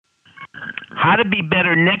How to be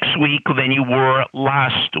better next week than you were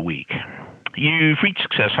last week. You've reached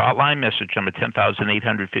Success Hotline, message number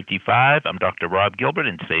 10,855. I'm Dr. Rob Gilbert,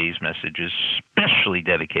 and today's message is specially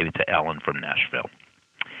dedicated to Ellen from Nashville.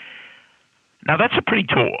 Now, that's a pretty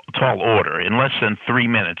tall order in less than 3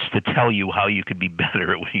 minutes to tell you how you could be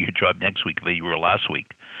better at your job next week than you were last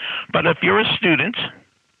week. But if you're a student,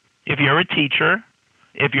 if you're a teacher,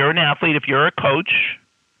 if you're an athlete, if you're a coach,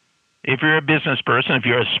 if you're a business person, if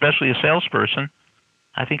you're especially a salesperson,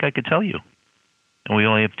 I think I could tell you. And we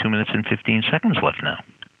only have 2 minutes and 15 seconds left now.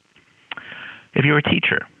 If you're a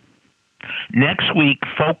teacher, next week,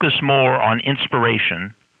 focus more on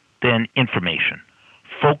inspiration than information.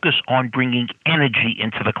 Focus on bringing energy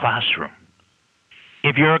into the classroom.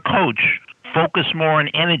 If you're a coach, focus more on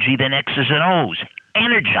energy than X's and O's.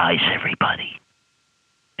 Energize everybody.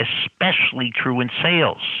 Especially true in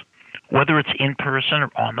sales, whether it's in person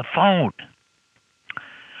or on the phone.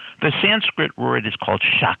 The Sanskrit word is called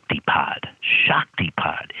Shaktipad.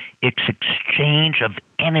 Shaktipad. It's exchange of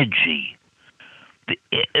energy.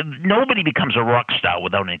 Nobody becomes a rock star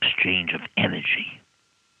without an exchange of energy.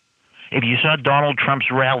 If you saw Donald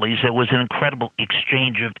Trump's rallies, it was an incredible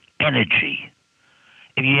exchange of energy.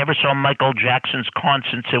 If you ever saw Michael Jackson's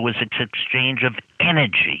concerts, it was an exchange of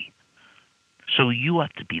energy. So you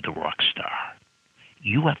have to be the rock star.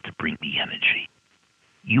 You have to bring the energy.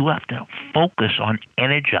 You have to focus on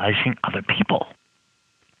energizing other people.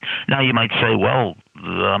 Now you might say, well,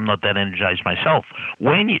 I'm not that energized myself.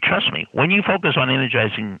 Trust me, when you focus on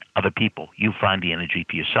energizing other people, you find the energy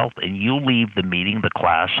for yourself, and you leave the meeting, the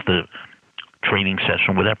class, the training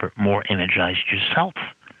session, whatever, more energized yourself.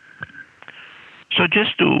 So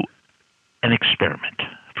just do an experiment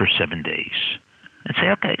for 7 days and say,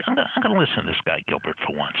 okay, I'm going to listen to this guy, Gilbert,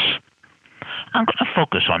 for once. I'm going to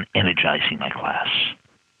focus on energizing my class.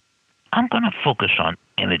 I'm going to focus on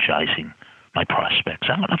energizing my prospects.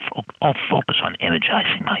 I'm going to focus on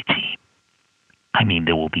energizing my team. I mean,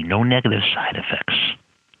 there will be no negative side effects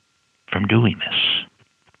from doing this.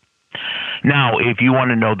 Now, if you want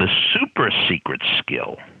to know the super secret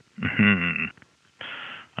skill, I'm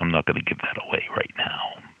not going to give that away right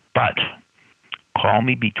now. But call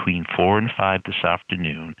me between 4 and 5 this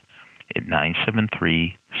afternoon at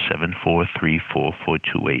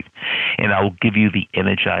 973-743-4428, and I'll give you the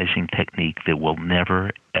energizing technique that will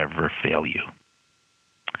never, ever fail you.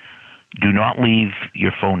 Do not leave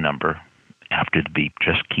your phone number after the beep.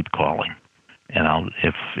 Just keep calling. And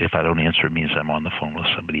if I don't answer, it means I'm on the phone with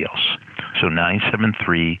somebody else. So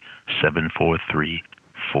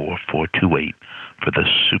 973-743-4428 for the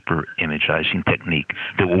super energizing technique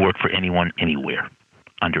that will work for anyone, anywhere,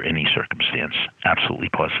 under any circumstance. Absolutely,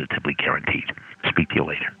 positively guaranteed. Speak to you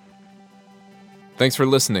later. Thanks for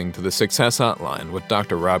listening to the Success Hotline with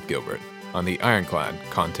Dr. Rob Gilbert on the Ironclad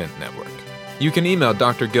Content Network. You can email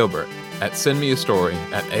Dr. Gilbert at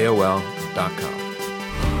sendmeastory@aol.com.